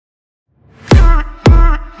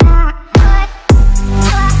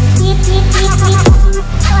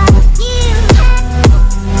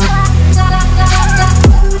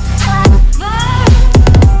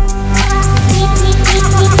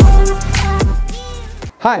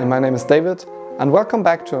Hi, my name is David and welcome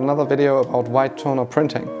back to another video about white toner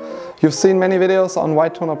printing. You've seen many videos on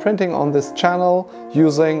white toner printing on this channel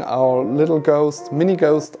using our Little Ghost, Mini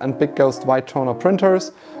Ghost and Big Ghost white toner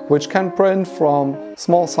printers, which can print from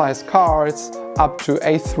small size cards up to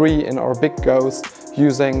A3 in our Big Ghost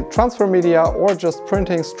using transfer media or just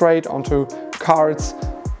printing straight onto cards,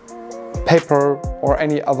 paper or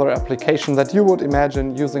any other application that you would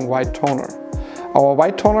imagine using white toner. Our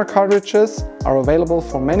white toner cartridges are available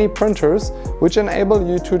for many printers, which enable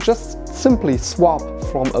you to just simply swap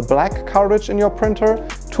from a black cartridge in your printer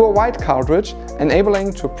to a white cartridge,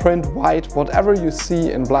 enabling to print white whatever you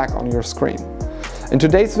see in black on your screen. In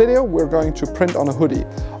today's video we're going to print on a hoodie.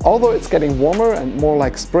 Although it's getting warmer and more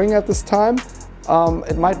like spring at this time,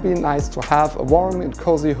 it might be nice to have a warm and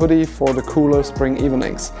cozy hoodie for the cooler spring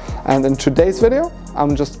evenings. And in today's video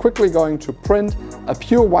I'm just quickly going to print a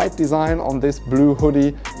pure white design on this blue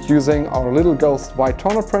hoodie using our Little Ghost white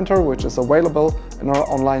toner printer, which is available in our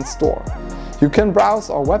online store. You can browse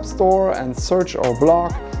our web store and search our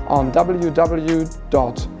blog on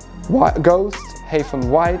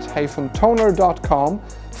www.ghost-white-toner.com,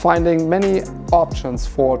 finding many options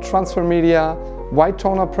for transfer media, white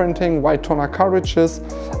toner printing, white toner cartridges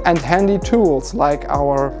and handy tools like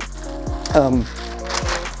our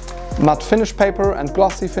matte finish paper and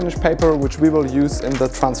glossy finish paper, which we will use in the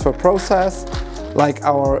transfer process, like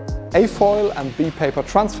our A foil and B paper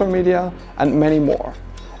transfer media and many more.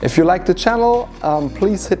 If you like the channel,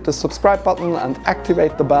 please hit the subscribe button and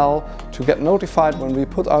activate the bell to get notified when we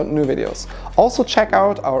put out new videos. Also check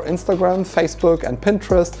out our Instagram, Facebook and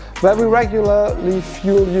Pinterest, where we regularly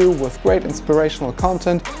fuel you with great inspirational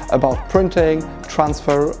content about printing,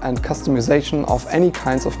 transfer and customization of any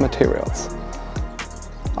kinds of materials.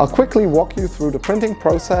 I'll quickly walk you through the printing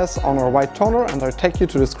process on our white toner and I'll take you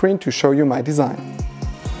to the screen to show you my design.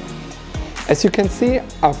 As you can see,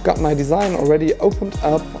 I've got my design already opened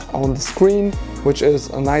up on the screen, which is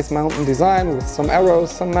a nice mountain design with some arrows,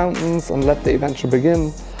 some mountains, and let the adventure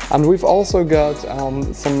begin. And we've also got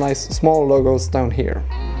some nice small logos down here.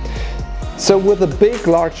 So with a big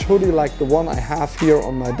large hoodie like the one I have here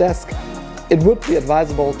on my desk, it would be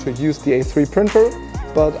advisable to use the A3 printer,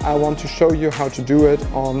 but I want to show you how to do it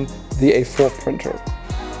on the A4 printer.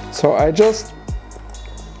 So I just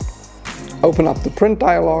open up the print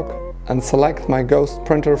dialog and select my Ghost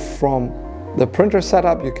printer from the printer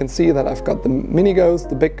setup. You can see that I've got the Mini Ghost,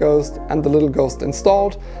 the Big Ghost and the Little Ghost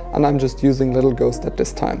installed, and I'm just using Little Ghost at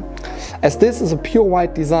this time. As this is a pure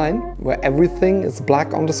white design where everything is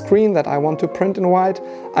black on the screen that I want to print in white,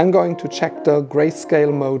 I'm going to check the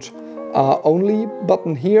grayscale mode only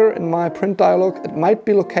button here in my print dialog. It might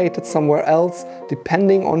be located somewhere else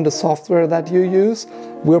depending on the software that you use.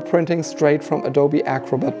 We're printing straight from Adobe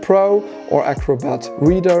Acrobat Pro or Acrobat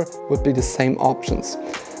Reader, would be the same options.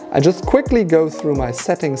 I just quickly go through my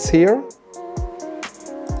settings here.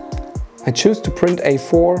 I choose to print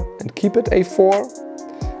A4 and keep it A4.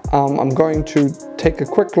 I'm going to take a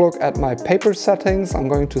quick look at my paper settings. I'm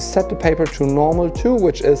going to set the paper to normal 2,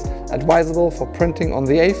 which is advisable for printing on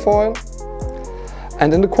the A foil.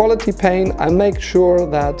 And in the quality pane, I make sure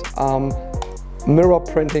that mirror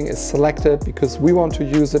printing is selected because we want to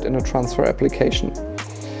use it in a transfer application.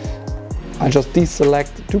 I just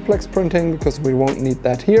deselect duplex printing because we won't need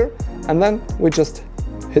that here. And then we just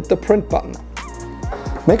hit the print button.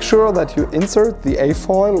 Make sure that you insert the A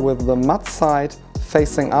foil with the matte side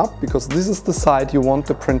facing up, because this is the side you want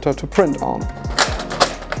the printer to print on.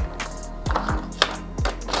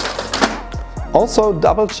 Also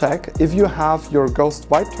double check if you have your Ghost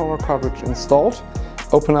white toner cartridge installed.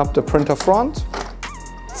 Open up the printer front,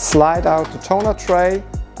 slide out the toner tray,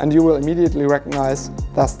 and you will immediately recognize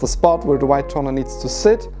that's the spot where the white toner needs to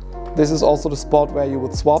sit. This is also the spot where you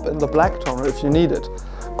would swap in the black toner if you need it.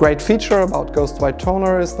 Great feature about Ghost white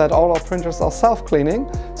toner is that all our printers are self-cleaning,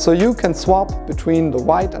 so you can swap between the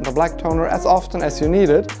white and the black toner as often as you need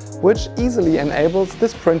it, which easily enables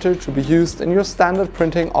this printer to be used in your standard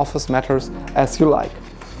printing office matters as you like.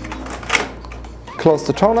 Close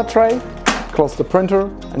the toner tray, close the printer,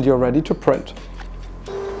 and you're ready to print.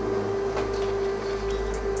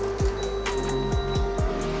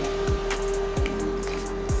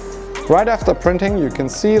 Right after printing, you can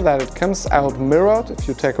see that it comes out mirrored. If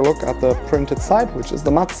you take a look at the printed side, which is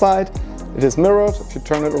the matte side, it is mirrored. If you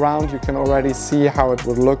turn it around, you can already see how it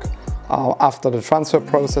would look after the transfer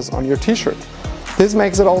process on your t-shirt. This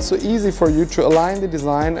makes it also easy for you to align the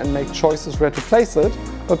design and make choices where to place it.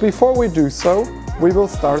 But before we do so, we will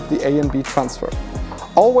start the A and B transfer.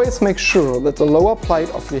 Always make sure that the lower plate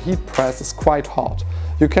of your heat press is quite hot.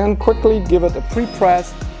 You can quickly give it a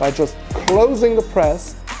pre-press by just closing the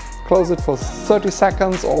press, close it for 30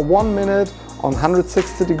 seconds or 1 minute on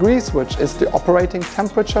 160 degrees, which is the operating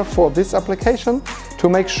temperature for this application, to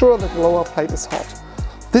make sure that the lower plate is hot.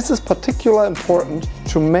 This is particularly important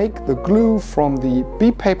to make the glue from the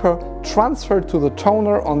B paper transfer to the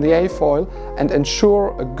toner on the A foil and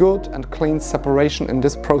ensure a good and clean separation in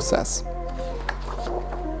this process.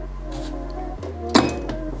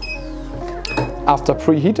 After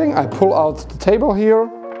preheating, I pull out the table here,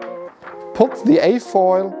 put the A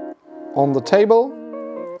foil on the table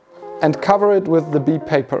and cover it with the B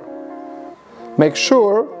paper. Make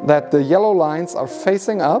sure that the yellow lines are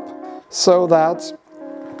facing up so that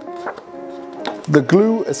the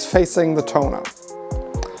glue is facing the toner.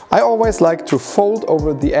 I always like to fold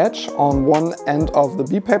over the edge on one end of the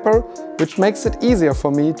B paper, which makes it easier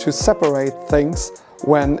for me to separate things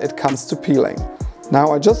when it comes to peeling.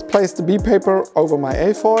 Now I just place the B paper over my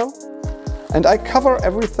A foil and I cover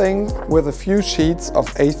everything with a few sheets of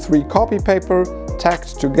A3 copy paper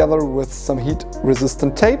tacked together with some heat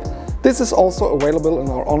resistant tape. This is also available in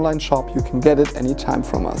our online shop. You can get it anytime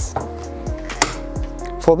from us.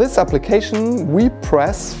 For this application we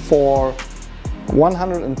press for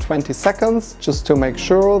 120 seconds just to make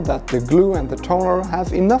sure that the glue and the toner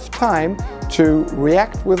have enough time to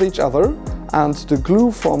react with each other and the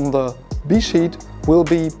glue from the B sheet will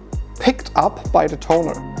be picked up by the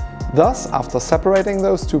toner. Thus, after separating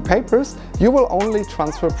those two papers, you will only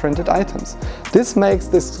transfer printed items. This makes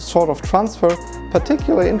this sort of transfer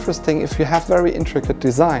particularly interesting if you have very intricate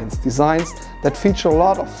designs that feature a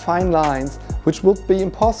lot of fine lines, which would be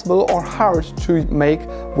impossible or hard to make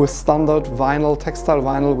with standard vinyl, textile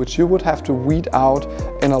vinyl, which you would have to weed out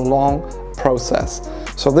in a long process.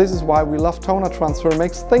 So this is why we love toner transfer. It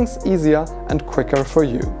makes things easier and quicker for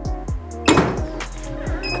you.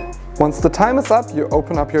 Once the time is up, you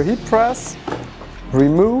open up your heat press,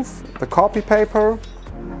 remove the copy paper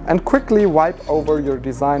and quickly wipe over your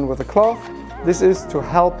design with a cloth. This is to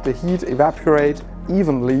help the heat evaporate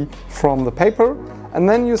evenly from the paper, and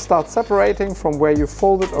then you start separating from where you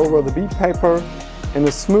folded over the B paper in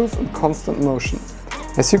a smooth and constant motion.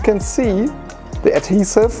 As you can see, the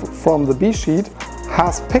adhesive from the B sheet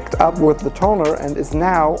has picked up with the toner and is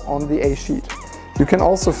now on the A sheet. You can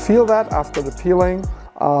also feel that after the peeling.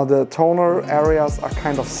 The toner areas are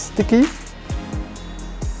kind of sticky,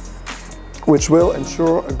 which will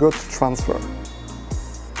ensure a good transfer.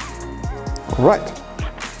 Alright,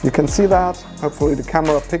 you can see that. Hopefully the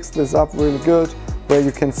camera picks this up really good, where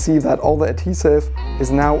you can see that all the adhesive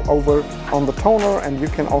is now over on the toner, and you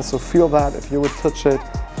can also feel that if you would touch it,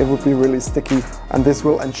 it would be really sticky, and this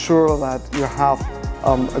will ensure that you have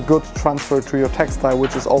a good transfer to your textile,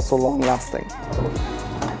 which is also long lasting.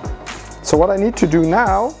 So what I need to do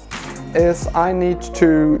now is I need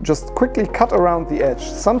to just quickly cut around the edge.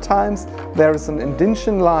 Sometimes there is an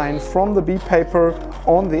indentation line from the B paper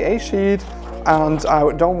on the A sheet and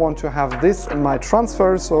I don't want to have this in my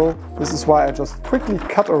transfer, so this is why I just quickly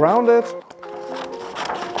cut around it.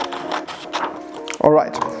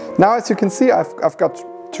 Alright, now as you can see I've got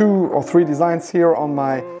 2 or 3 designs here on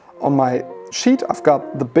my sheet. I've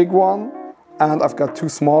got the big one and I've got 2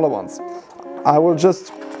 smaller ones. I will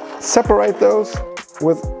just separate those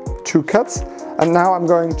with 2 cuts, and now I'm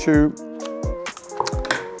going to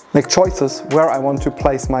make choices where I want to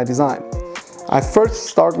place my design. I first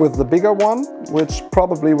start with the bigger one, which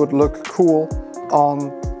probably would look cool on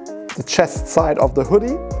the chest side of the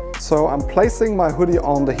hoodie. So I'm placing my hoodie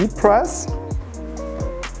on the heat press.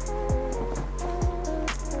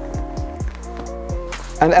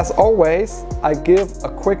 And as always, I give a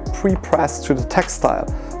quick pre-press to the textile.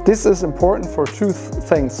 This is important for 2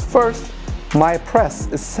 things. First, my press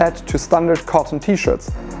is set to standard cotton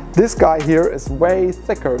t-shirts. This guy here is way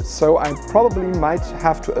thicker, so I probably might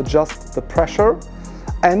have to adjust the pressure.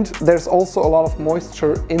 And there's also a lot of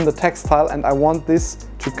moisture in the textile and I want this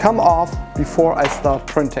to come off before I start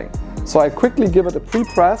printing. So I quickly give it a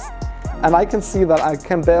pre-press and I can see that I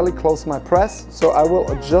can barely close my press, so I will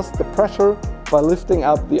adjust the pressure by lifting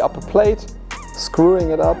up the upper plate, screwing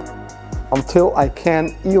it up until I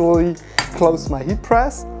can easily close my heat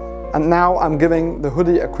press, and now I'm giving the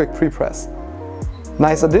hoodie a quick pre-press.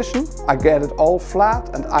 Nice addition, I get it all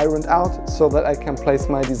flat and ironed out so that I can place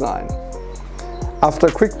my design. After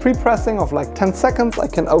a quick pre-pressing of like 10 seconds, I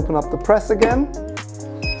can open up the press again.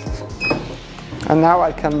 And now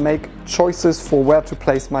I can make choices for where to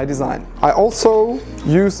place my design. I also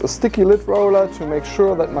use a sticky lid roller to make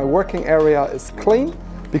sure that my working area is clean,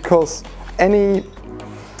 because any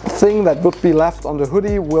thing that would be left on the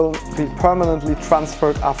hoodie will be permanently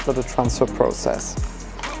transferred after the transfer process.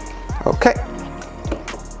 Okay.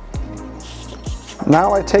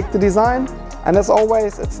 Now I take the design And as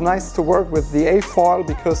always, it's nice to work with the A-foil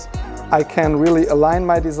because I can really align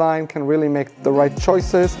my design, can really make the right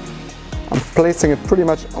choices. I'm placing it pretty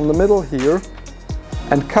much on the middle here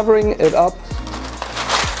and covering it up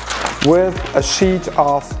with a sheet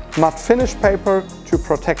of matte finish paper to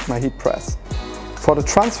protect my heat press. For the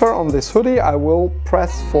transfer on this hoodie, I will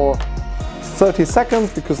press for 30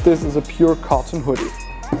 seconds because this is a pure cotton hoodie.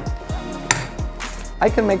 I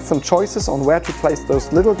can make some choices on where to place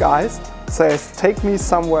those little guys. It says take me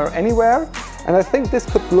somewhere, anywhere, and I think this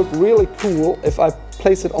could look really cool if I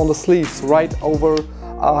place it on the sleeves right over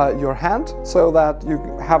your hand, so that you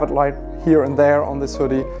have it right here and there on this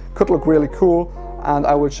hoodie. Could look really cool, and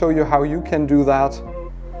I will show you how you can do that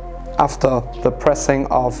after the pressing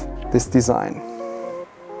of this design.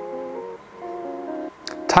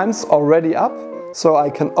 Time's already up, so I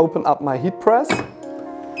can open up my heat press,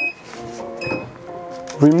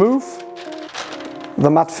 remove the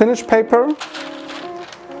matte finish paper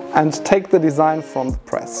and take the design from the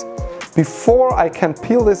press. Before I can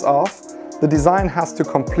peel this off, the design has to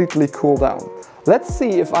completely cool down. Let's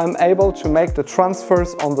see if I'm able to make the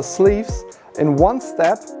transfers on the sleeves in one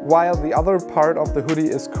step while the other part of the hoodie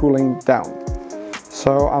is cooling down.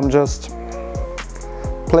 So I'm just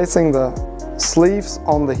placing the sleeves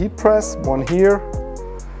on the heat press, one here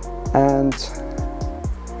and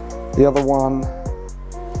the other one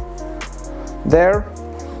there.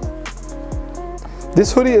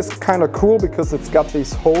 This hoodie is kind of cool because it's got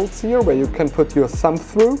these holes here where you can put your thumb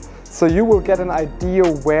through, so you will get an idea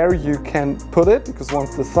where you can put it, because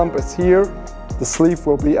once the thumb is here, the sleeve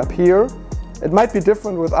will be up here. It might be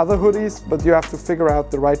different with other hoodies, but you have to figure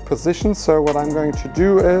out the right position. So what I'm going to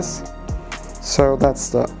do is, so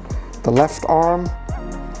that's the left arm,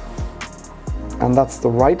 and that's the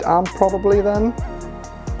right arm probably then.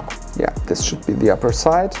 Yeah, this should be the upper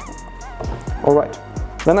side. All right,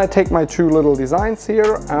 then I take my two little designs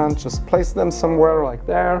here and just place them somewhere like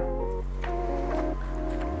there.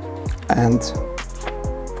 And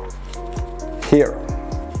here.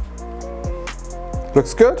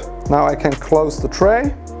 Looks good. Now I can close the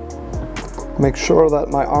tray, make sure that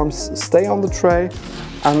my arms stay on the tray,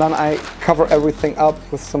 and then I cover everything up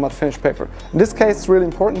with some matte finish paper. In this case, it's really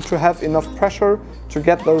important to have enough pressure to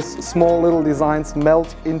get those small little designs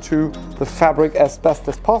melt into the fabric as best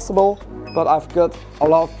as possible. But I've got a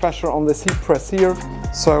lot of pressure on this heat press here,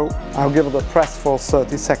 so I'll give it a press for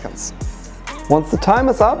 30 seconds. Once the time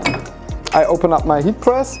is up, I open up my heat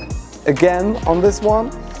press again on this one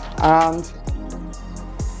and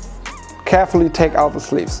carefully take out the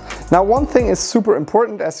sleeves. Now, one thing is super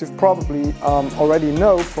important, as you've probably already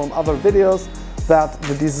know from other videos, that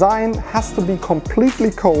the design has to be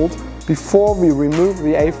completely cold before we remove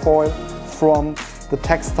the A-foil from the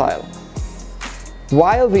textile.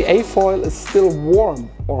 While the A-foil is still warm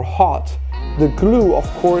or hot, the glue, of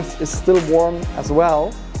course, is still warm as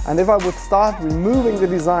well. And if I would start removing the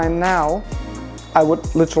design now, I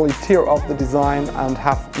would literally tear off the design and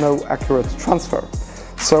have no accurate transfer.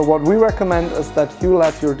 So what we recommend is that you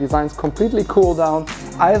let your designs completely cool down,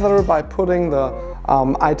 either by putting the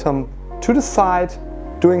item to the side,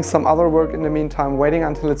 doing some other work in the meantime, waiting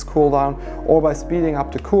until it's cooled down, or by speeding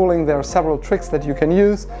up the cooling. There are several tricks that you can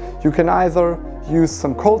use. You can either use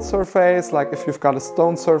some cold surface, like if you've got a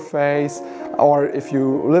stone surface, or if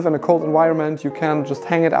you live in a cold environment, you can just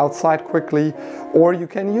hang it outside quickly, or you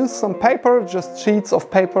can use some paper, just sheets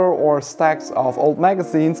of paper or stacks of old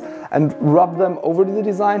magazines, and rub them over the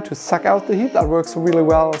design to suck out the heat. That works really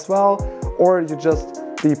well as well. Or you just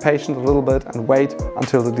be patient a little bit and wait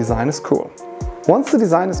until the design is cool. Once the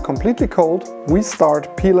design is completely cold, we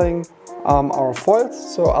start peeling our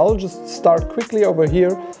foils. So I'll just start quickly over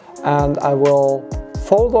here, and I will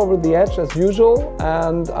fold over the edge as usual,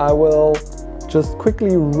 and I will just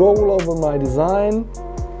quickly roll over my design.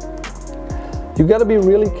 You gotta be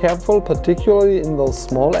really careful, particularly in those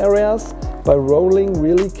small areas, by rolling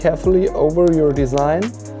really carefully over your design.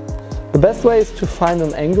 The best way is to find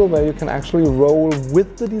an angle where you can actually roll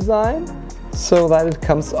with the design, so that it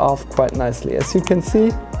comes off quite nicely. As you can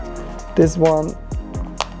see, this one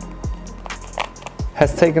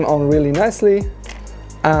has taken on really nicely,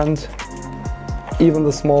 and even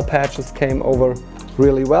the small patches came over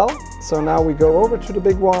really well. So now we go over to the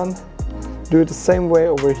big one, do it the same way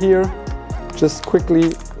over here. Just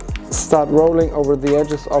quickly start rolling over the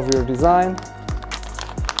edges of your design.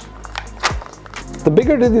 The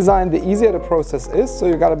bigger the design, the easier the process is, so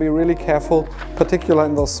you gotta be really careful, particularly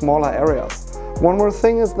in those smaller areas. One more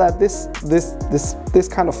thing is that this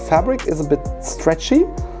kind of fabric is a bit stretchy,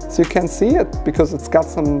 so you can see it because it's got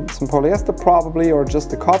some polyester probably, or just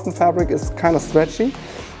the cotton fabric is kind of stretchy,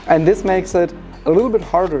 and this makes it a little bit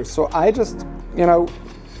harder. So I just,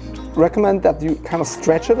 recommend that you kind of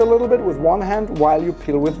stretch it a little bit with one hand while you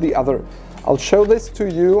peel with the other. I'll show this to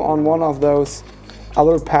you on one of those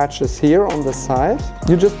other patches here on the side.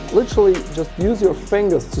 You just literally just use your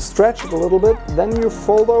fingers to stretch it a little bit, then you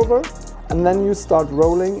fold over and then you start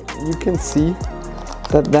rolling. You can see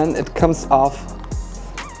that then it comes off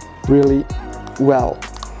really well.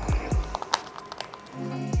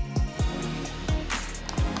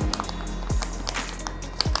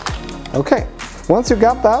 Okay, once you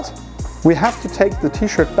got that, we have to take the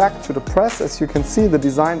t-shirt back to the press. As you can see, the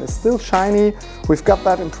design is still shiny. We've got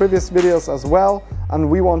that in previous videos as well, and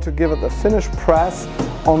we want to give it a finished press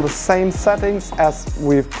on the same settings as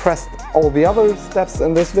we've pressed all the other steps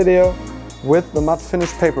in this video with the matte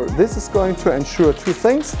finish paper. This is going to ensure two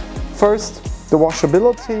things. First, the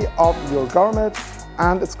washability of your garment,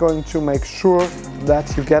 and it's going to make sure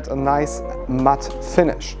that you get a nice matte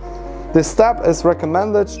finish. This step is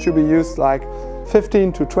recommended to be used like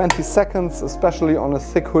 15 to 20 seconds, especially on a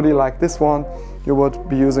thick hoodie like this one. You would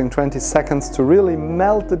be using 20 seconds to really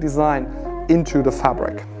melt the design into the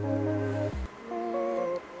fabric.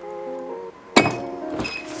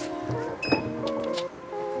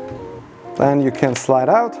 Then you can slide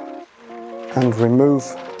out and remove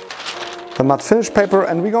the matte finish paper,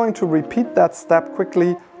 and we're going to repeat that step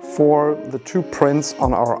quickly for the two prints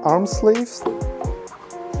on our arm sleeves.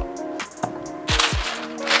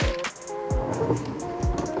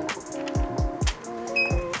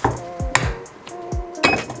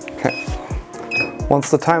 Okay. Once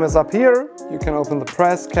the time is up here, you can open the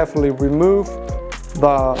press, carefully remove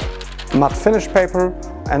the matte finish paper,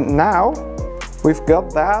 and now we've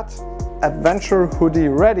got that adventure hoodie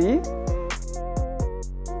ready.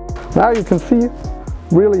 Now you can see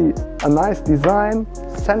really a nice design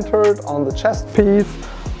centered on the chest piece.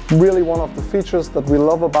 Really one of the features that we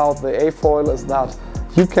love about the A-foil is that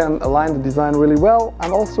you can align the design really well,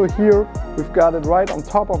 and also here we've got it right on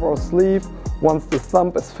top of our sleeve once the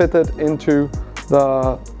thumb is fitted into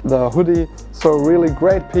the hoodie. So a really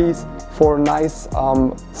great piece for nice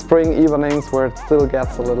spring evenings where it still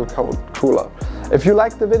gets a little cooler. If you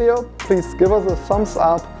liked the video, please give us a thumbs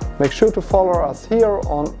up. Make sure to follow us here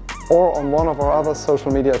or on one of our other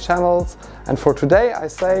social media channels. And for today I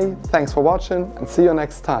say thanks for watching and see you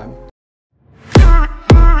next time.